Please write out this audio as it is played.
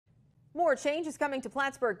More change is coming to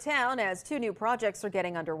Plattsburgh Town as two new projects are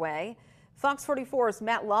getting underway. Fox 44's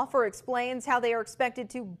Matt Laufer explains how they are expected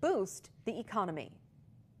to boost the economy.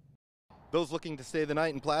 Those looking to stay the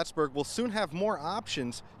night in Plattsburgh will soon have more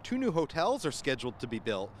options. Two new hotels are scheduled to be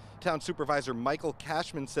built. Town Supervisor Michael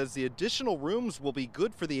Cashman says the additional rooms will be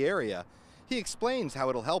good for the area. He explains how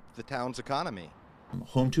it'll help the town's economy.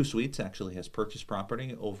 Home 2 Suites actually has purchased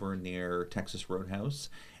property over near Texas Roadhouse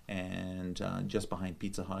and just behind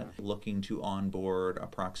Pizza Hut, looking to onboard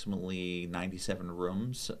approximately 97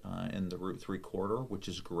 rooms in the Route 3 corridor, which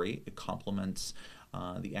is great. It complements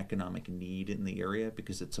the economic need in the area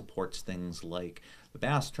because it supports things like the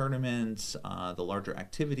bass tournaments, the larger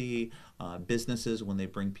activity, businesses when they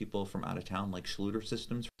bring people from out of town like Schluter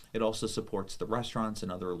Systems. It also supports the restaurants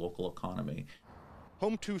and other local economy.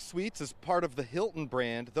 Home 2 Suites is part of the Hilton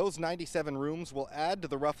brand. Those 97 rooms will add to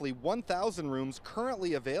the roughly 1,000 rooms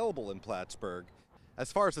currently available in Plattsburgh.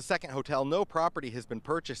 As far as the second hotel, no property has been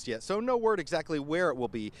purchased yet, so no word exactly where it will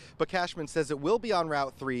be. But Cashman says it will be on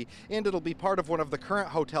Route 3, and it'll be part of one of the current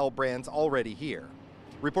hotel brands already here.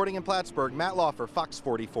 Reporting in Plattsburgh, Matt Laufer, Fox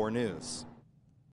 44 News.